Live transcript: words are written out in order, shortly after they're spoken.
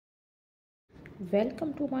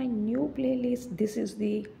Welcome to my new playlist. This is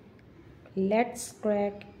the Let's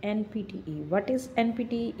Crack NPTE. What is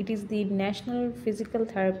NPTE? It is the National Physical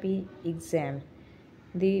Therapy exam.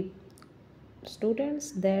 The students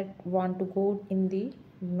that want to go in the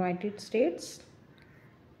United States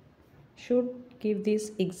should give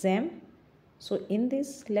this exam. So in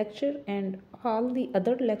this lecture and all the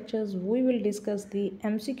other lectures, we will discuss the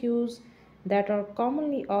MCQs that are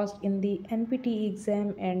commonly asked in the NPTE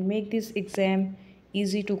exam and make this exam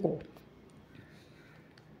easy to go.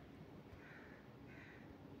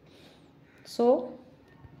 So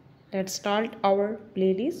let's start our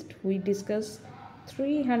playlist. We discuss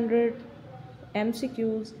 300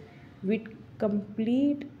 MCQs with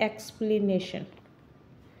complete explanation.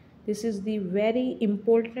 This is the very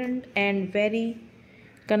important and very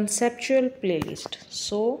conceptual playlist.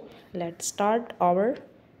 So let's start our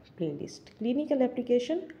playlist. Clinical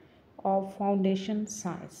application of foundation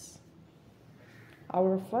science.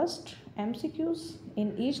 Our first MCQs.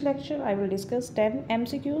 In each lecture I will discuss 10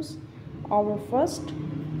 MCQs. Our first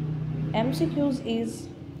MCQs is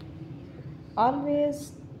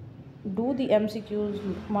always do the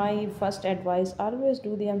MCQs. My first advice, always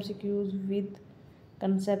do the MCQs with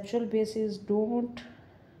conceptual basis. Don't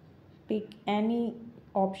pick any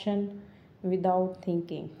option without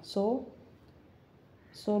thinking. So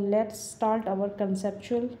let's start our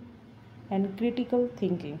conceptual and critical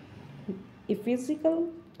thinking. A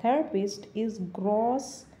physical therapist is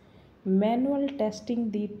gross manual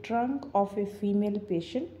testing the trunk of a female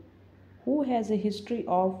patient who has a history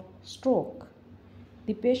of stroke.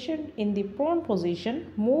 The patient in the prone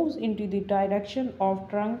position moves into the direction of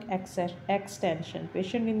trunk extension.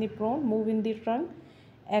 Patient in the prone move in the trunk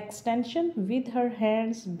extension with her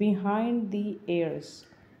hands behind the ears.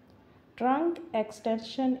 Trunk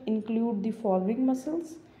extension include the following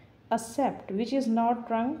muscles. Accept, which is not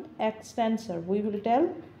trunk extensor. We will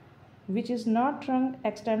tell which is not trunk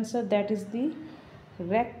extensor, that is the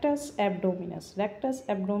rectus abdominis. Rectus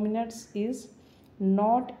abdominis is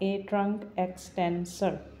not a trunk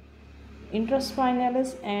extensor.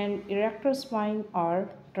 Intraspinalis and erector spine are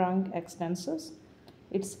trunk extensors.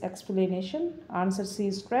 Its explanation, answer C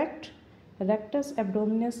is correct. Rectus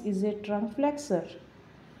abdominis is a trunk flexor.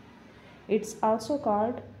 It's also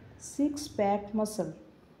called six-pack muscle.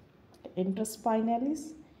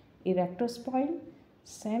 Interspinalis, erector spine,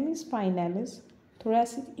 semispinalis,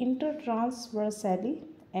 thoracic intertransversally,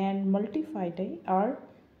 and multifidi are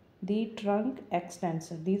the trunk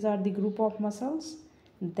extensor. These are the group of muscles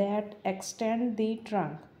that extend the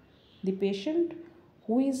trunk. The patient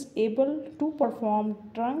who is able to perform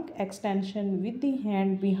trunk extension with the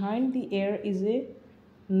hand behind the ear is a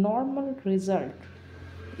normal result.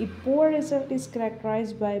 A poor result is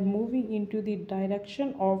characterized by moving into the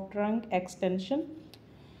direction of trunk extension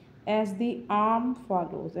as the arm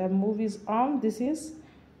follows. A move is arm, this is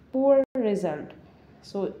poor result.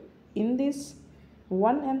 So in this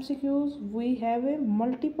one MCQs we have a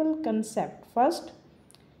multiple concept. First,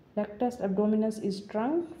 rectus abdominis is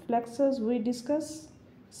trunk flexors we discuss.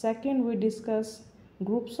 Second, we discuss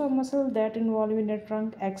groups of muscle that involve in a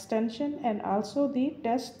trunk extension and also the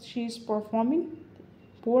test she is performing,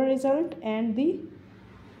 poor result and the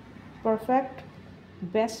perfect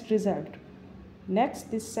best result.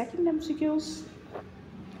 Next, the second MCQs,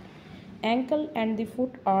 ankle and the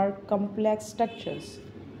foot are complex structures.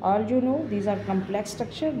 All you know, these are complex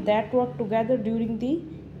structures that work together during the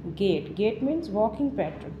gait. Gait means walking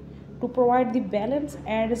pattern to provide the balance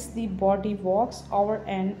as the body walks over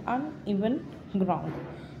an uneven ground.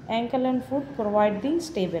 Ankle and foot provide the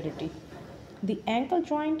stability. The ankle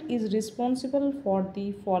joint is responsible for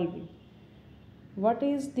the following. What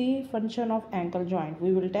is the function of ankle joint?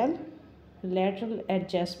 We will tell lateral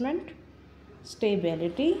adjustment,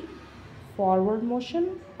 stability, forward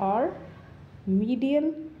motion or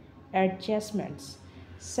medial adjustments.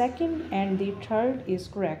 Second and the third is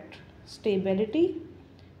correct. Stability,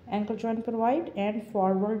 ankle joint provide, and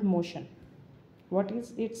forward motion. What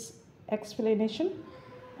is its explanation?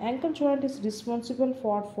 Ankle joint is responsible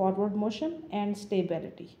for forward motion and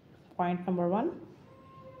stability. Point number 1.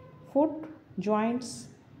 Foot joints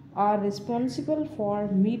are responsible for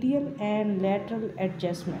medial and lateral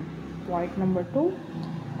adjustment. Point number 2.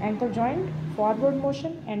 Ankle joint, forward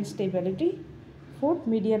motion and stability. Foot,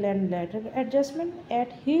 medial and lateral adjustment.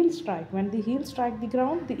 At heel strike, when the heel strike the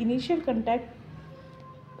ground, the initial contact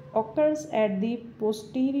occurs at the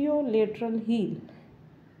posterior lateral heel.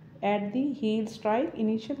 At the heel strike,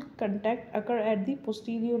 initial contact occur at the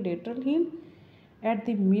posterior lateral heel. At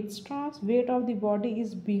the mid-stance, weight of the body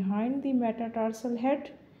is behind the metatarsal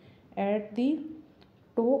head. At the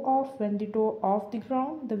toe off. When the toe off the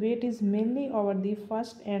ground, the weight is mainly over the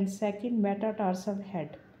first and second metatarsal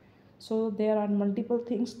head. So there are multiple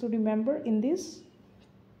things to remember in this.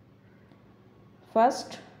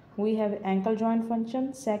 First, we have ankle joint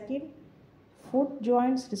function. Second, foot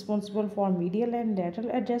joints responsible for medial and lateral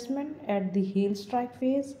adjustment at the heel strike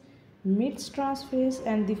phase, mid trans phase,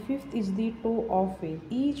 and the fifth is the toe off phase.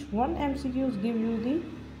 Each one MCQs give you the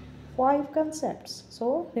 5 concepts.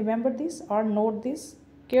 So remember this or note this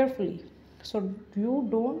carefully so you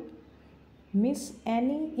don't miss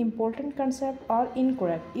any important concept or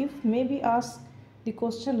incorrect. If maybe ask the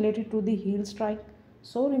question related to the heel strike,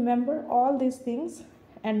 so remember all these things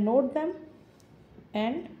and note them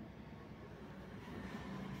and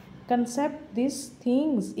concept these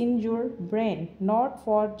things in your brain, not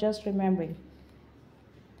for just remembering.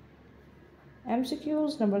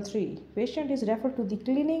 MCQs number 3. Patient is referred to the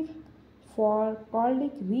clinic for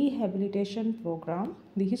cardiac rehabilitation program.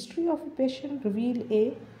 The history of a patient reveal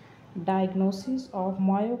a diagnosis of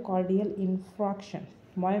myocardial infarction.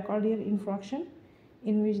 Myocardial infarction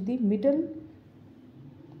in which the middle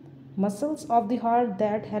muscles of the heart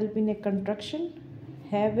that help in a contraction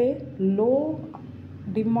have a low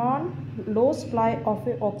demand, low supply of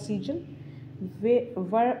oxygen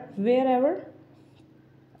wherever,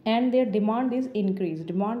 and their demand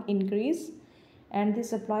increase and the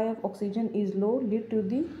supply of oxygen is low, lead to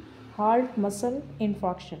the heart muscle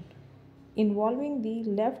infarction involving the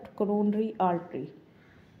left coronary artery.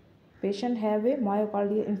 Patient have a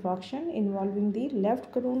myocardial infarction involving the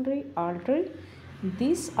left coronary artery.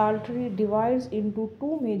 This artery divides into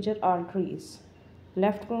two major arteries.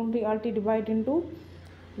 Left coronary artery divided into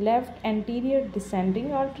left anterior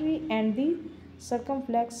descending artery and the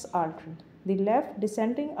circumflex artery. The left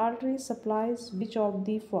descending artery supplies which of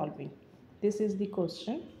the following? This is the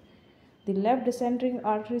question. The left descending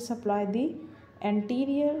artery supply the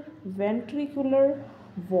anterior ventricular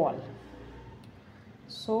wall.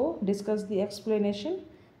 So discuss the explanation.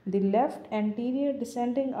 The left anterior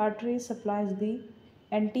descending artery supplies the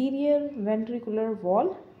anterior ventricular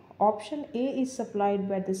wall. Option A is supplied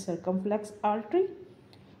by the circumflex artery.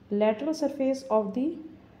 Lateral surface of the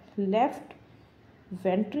left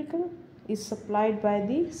ventricle is supplied by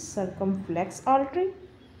the circumflex artery,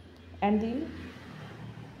 and the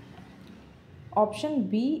option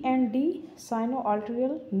B and D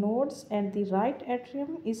sinoarterial nodes and the right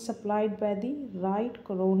atrium is supplied by the right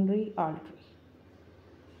coronary artery.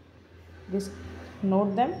 This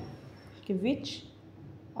note them which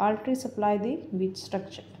artery supply the which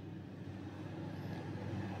structure.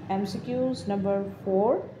 MCQs number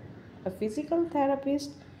 4. A physical therapist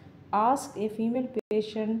asks a female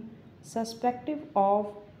patient suspected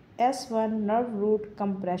of S1 nerve root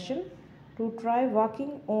compression to try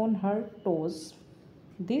walking on her toes.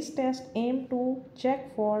 This test aims to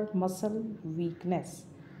check for muscle weakness.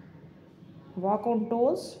 Walk on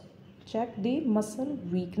toes, check the muscle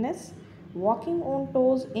weakness. Walking on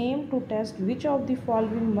toes aim to test which of the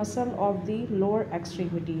following muscle of the lower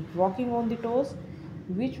extremity. Walking on the toes,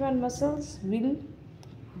 which one muscles will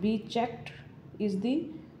be checked is the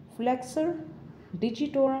flexor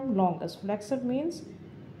digitorum longus. Flexor means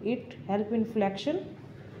it help in flexion.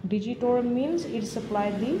 Digitorum means it supply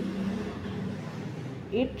the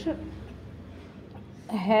it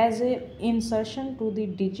has a insertion to the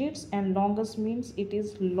digits, and longus means it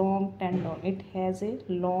is long tendon. It has a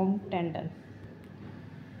long tendon.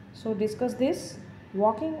 So discuss this.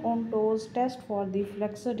 Walking on toes test for the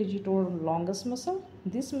flexor digitorum longus muscle.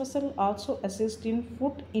 This muscle also assists in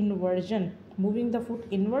foot inversion, moving the foot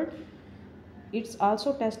inward. It's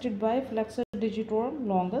also tested by flexor digitorum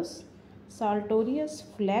longus. Sartorius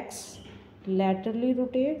flex, laterally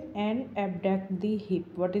rotate and abduct the hip.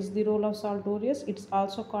 What is the role of sartorius? It's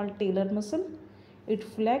also called talar muscle. It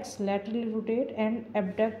flex, laterally rotate and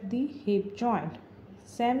abduct the hip joint.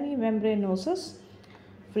 Semimembranosus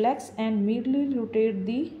flex and medially rotate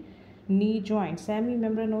the knee joint.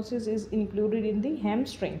 Semimembranosus is included in the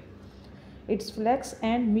hamstring. It's flex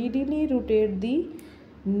and medially rotate the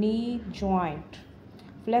knee joint.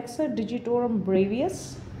 Flexor digitorum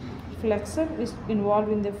brevis. Flexor is involved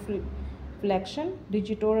in the flexion.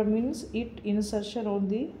 Digitorum means it insertion on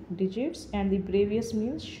the digits, and the brevis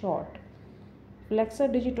means short. Flexor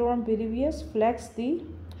digitorum brevis flex the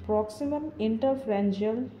proximal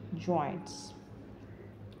interphalangeal joints.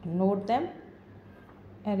 Note them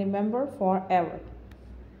and remember forever.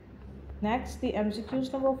 Next, the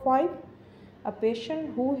MCQs number 5. A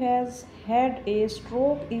patient who has had a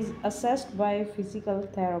stroke is assessed by a physical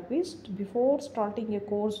therapist before starting a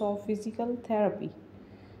course of physical therapy.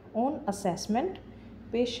 On assessment,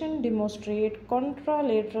 Patient demonstrate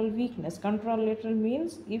contralateral weakness. Contralateral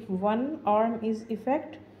means if one arm is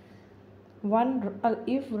effect,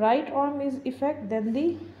 if right arm is effect, then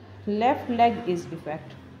the left leg is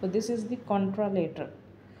effect. So this is the contralateral.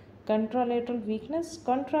 Contralateral weakness,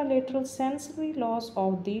 contralateral sensory loss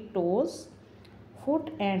of the toes,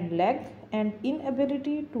 foot and leg, and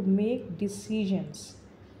inability to make decisions.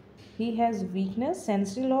 He has weakness,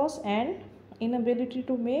 sensory loss, and inability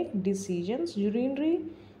to make decisions. Urinary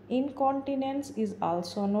incontinence is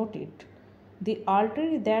also noted. The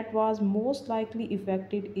artery that was most likely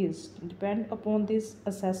affected is, depend upon this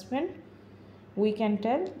assessment, we can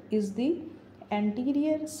tell is the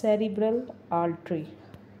anterior cerebral artery.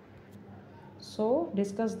 So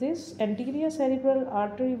discuss this. Anterior cerebral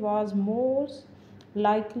artery was most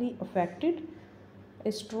likely affected.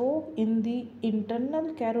 A stroke in the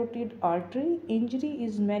internal carotid artery. Injury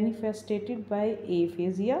is manifested by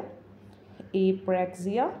aphasia,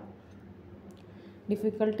 apraxia,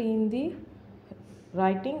 difficulty in the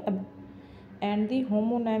writing, and the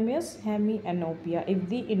homonymous hemianopia. If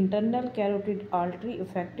the internal carotid artery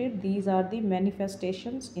affected, these are the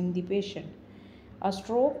manifestations in the patient. A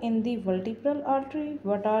stroke in the vertebral artery,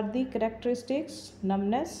 what are the characteristics?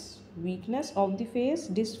 Numbness, weakness of the face,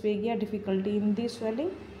 dysphagia, difficulty in the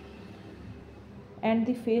swelling, and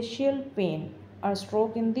the facial pain. A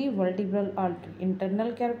stroke in the vertebral artery,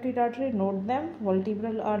 internal carotid artery, note them,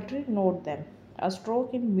 vertebral artery, note them. A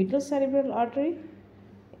stroke in middle cerebral artery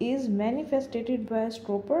is manifested by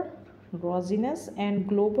stupor, drowsiness, and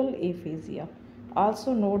global aphasia.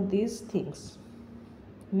 Also note these things.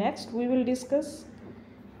 Next we will discuss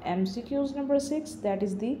MCQs number 6, that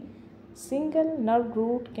is the single nerve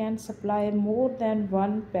root can supply more than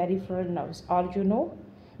one peripheral nerves. Or you know,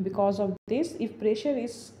 because of this, if pressure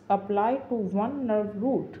is applied to one nerve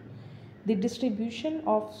root, the distribution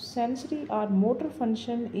of sensory or motor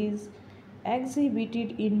function is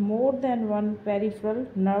exhibited in more than one peripheral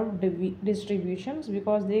nerve distributions,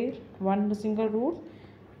 because they one single root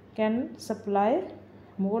can supply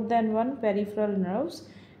more than one peripheral nerves,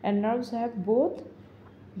 and nerves have both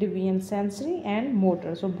deviant sensory and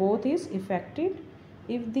motor, so both is affected.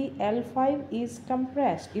 If the L5 is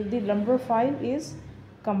compressed, if the lumbar 5 is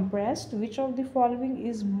compressed, which of the following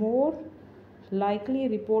is more likely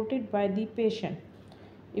reported by the patient?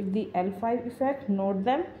 If the L5 effect, note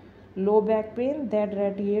them, low back pain that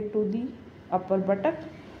radiate to the upper buttock,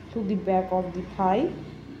 to the back of the thigh,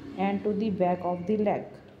 and to the back of the leg.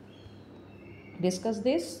 Discuss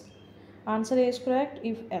this. Answer is correct.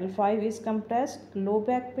 If L5 is compressed, low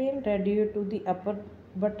back pain radiate to the upper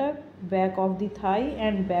buttock, back of the thigh,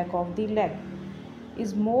 and back of the leg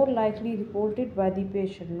is more likely reported by the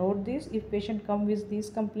patient. Note this, if patient come with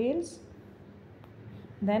these complaints,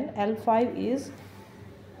 then L5 is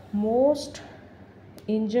most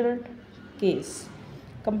injured case.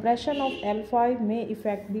 Compression of L5 may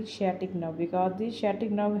affect the sciatic nerve, because the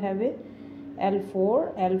sciatic nerve have a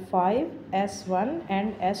L4, L5, S1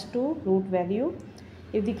 and S2 root value.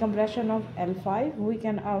 If the compression of L5, we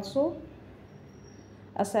can also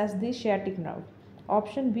assess the sciatic nerve.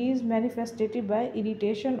 Option B is manifested by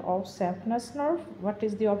irritation of saphenous nerve. What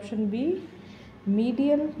is the option B?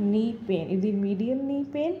 Medial knee pain. If the medial knee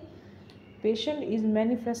pain, patient is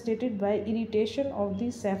manifested by irritation of the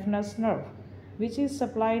saphenous nerve, which is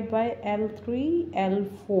supplied by L3,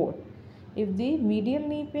 L4. If the medial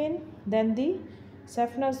knee pain, then the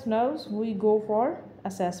saphenous nerves we go for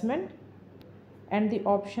assessment, and the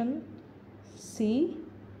option C,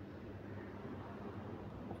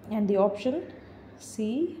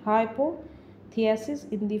 hypothesis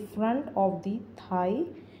in the front of the thigh.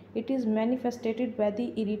 It is manifested by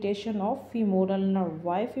the irritation of femoral nerve.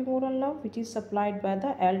 Why femoral nerve? Which is supplied by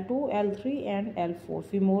the L2, L3 and L4.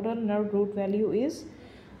 Femoral nerve root value is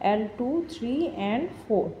L2, 3 and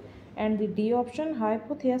 4. And the D option,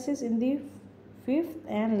 hypothesis in the fifth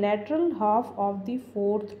and lateral half of the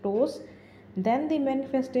fourth toes. Then the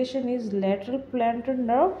manifestation is lateral plantar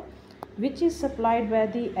nerve, which is supplied by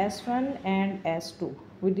the S1 and S2.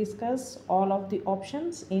 We discuss all of the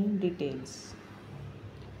options in details.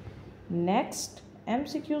 Next,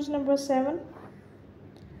 MCQs number 7.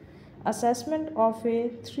 Assessment of a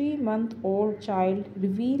 3-month-old child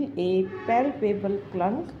reveal a palpable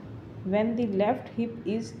clunk when the left hip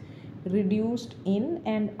is reduced in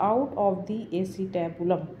and out of the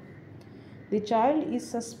acetabulum. The child is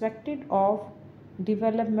suspected of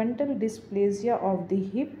developmental dysplasia of the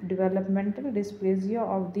hip,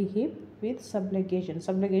 with subluxation.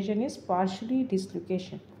 Subluxation is partially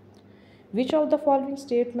dislocation. Which of the following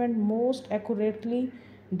statement most accurately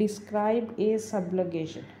describe a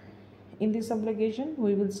subluxation? In the subluxation,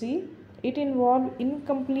 we will see It involves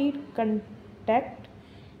incomplete contact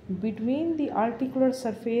between the articular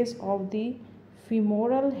surface of the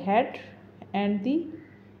femoral head and the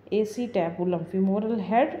acetabulum. Femoral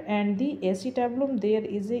head and the acetabulum, there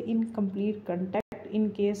is a incomplete contact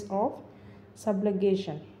in case of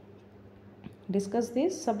subluxation. Discuss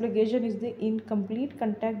this. Subluxation is the incomplete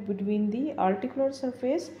contact between the articular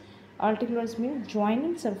surface. Articulars means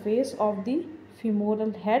joining surface of the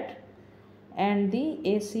femoral head and the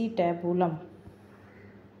acetabulum.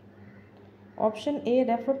 Option A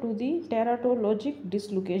refer to the teratologic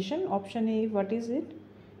dislocation. Option A, what is it?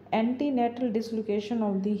 Antenatal dislocation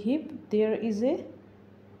of the hip. There is a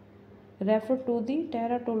refer to the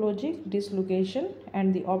teratologic dislocation.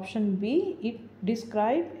 And the option B, it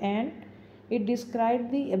described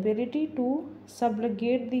the ability to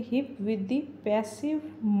subluxate the hip with the passive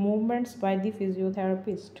movements by the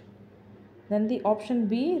physiotherapist. Then the option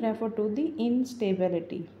B refer to the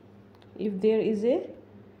instability. If there is a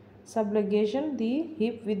subluxation the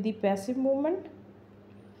hip with the passive movement,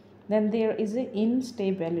 then there is a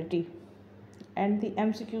instability. And the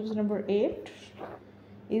MCQs number 8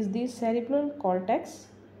 is the cerebral cortex,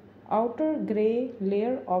 outer gray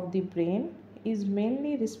layer of the brain, is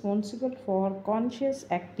mainly responsible for conscious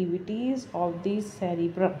activities of the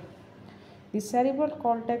cerebrum. The cerebral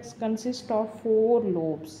cortex consists of 4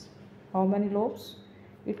 lobes. How many lobes?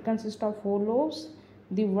 It consists of 4 lobes.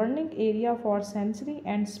 The warning area for sensory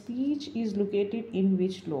and speech is located in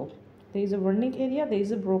which lobe? There is a warning area, there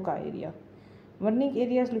is a Broca area. Warning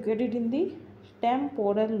area is located in the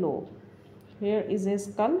temporal lobe. Here is a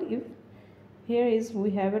skull. If here is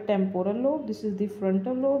we have a temporal lobe, this is the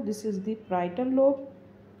frontal lobe, this is the parietal lobe,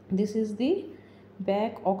 this is the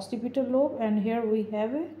back occipital lobe, and here we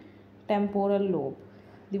have a temporal lobe.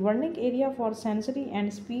 The warning area for sensory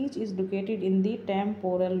and speech is located in the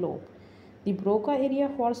temporal lobe. The Broca area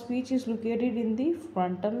for speech is located in the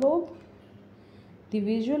frontal lobe. The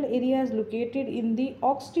visual area is located in the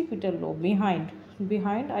occipital lobe,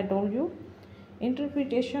 behind I told you.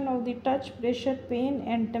 Interpretation of the touch, pressure, pain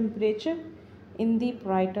and temperature in the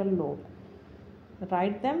parietal lobe.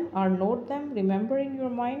 Write them or note them, remember in your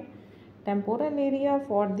mind. Temporal area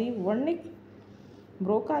for the warning,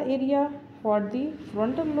 Broca area for the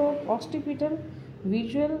frontal lobe, occipital,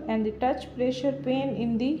 visual, and the touch, pressure, pain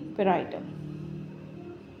in the parietal.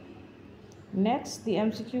 Next, the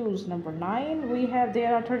MCQs number 9. We have,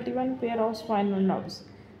 there are 31 pair of spinal nerves.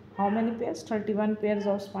 How many pairs? 31 pairs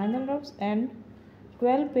of spinal nerves and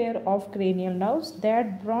 12 pair of cranial nerves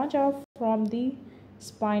that branch out from the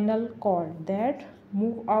spinal cord, that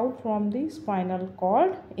move out from the spinal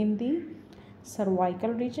cord in the cervical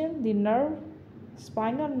region. The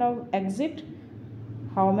spinal nerve exit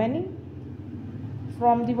how many?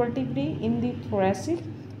 From the vertebrae in the thoracic.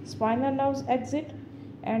 Spinal nerves exit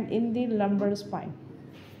and in the lumbar spine.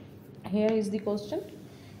 Here is the question.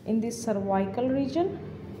 In the cervical region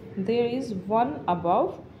there is 1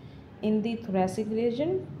 above, in the thoracic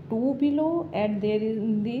region 2 below, and there is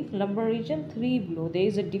in the lumbar region 3 below. There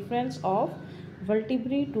is a difference of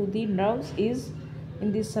vertebrae to the nerves is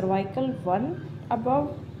in the cervical 1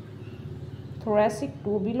 above, thoracic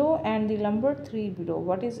 2 below, and the lumbar 3 below.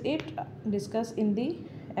 What is it? Discuss in the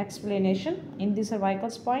explanation. In the cervical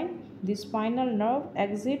spine, the spinal nerve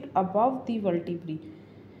exit above the vertebrae.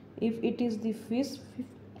 If it is the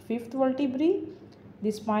fifth vertebrae,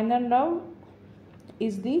 the spinal nerve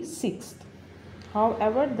is the 6th.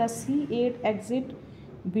 However, the C8 exit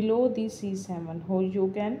below the C7. How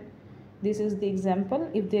you can, this is the example.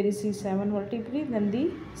 If there is C7 vertebrae, then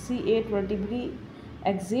the C8 vertebrae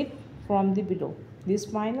exit from the below. The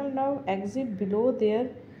spinal nerve exit below their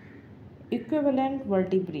equivalent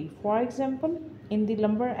vertebrae. For example, in the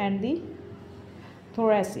lumbar and the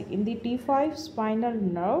thoracic. In the T5 spinal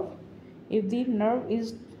nerve, if the nerve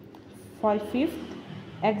is 5th,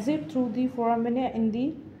 exit through the foramina in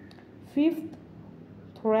the 5th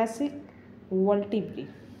thoracic vertebrae.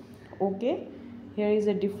 Okay, here is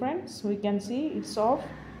a difference. We can see it's of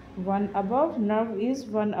 1 above, nerve is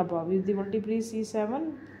 1 above. If the vertebrae is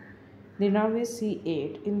C7, the nerve is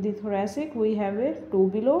C8. In the thoracic we have a 2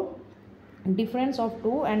 below, difference of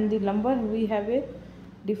 2, and the lumbar we have a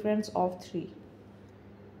difference of 3.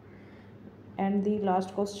 And the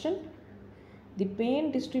last question. The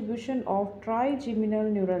pain distribution of trigeminal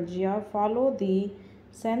neuralgia follow the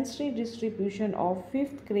sensory distribution of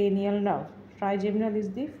 5th cranial nerve. Trigeminal is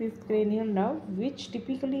the 5th cranial nerve, which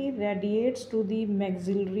typically radiates to the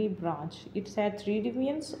maxillary branch. It has 3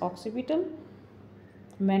 divisions: occipital,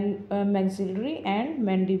 maxillary and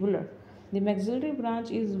mandibular. The maxillary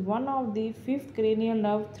branch is one of the 5th cranial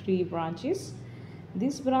nerve 3 branches.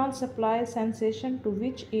 This branch supplies sensation to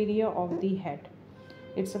which area of the head?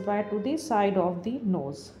 It's supplied to the side of the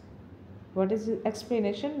nose. What is the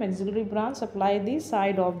explanation? Maxillary branch supply the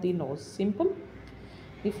side of the nose. Simple.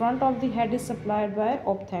 The front of the head is supplied by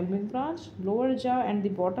ophthalmic branch. Lower jaw and the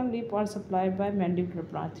bottom lip are supplied by mandibular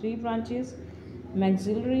branch. Three branches: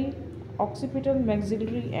 maxillary, occipital,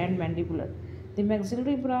 maxillary, and mandibular. The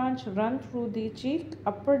maxillary branch run through the cheek,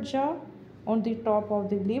 upper jaw, on the top of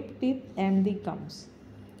the lip, teeth, and the gums.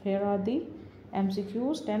 Here are the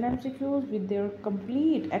MCQs, 10 MCQs with their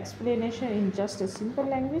complete explanation in just a simple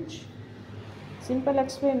language. Simple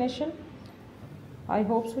explanation. I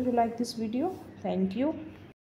hope so you like this video. Thank you.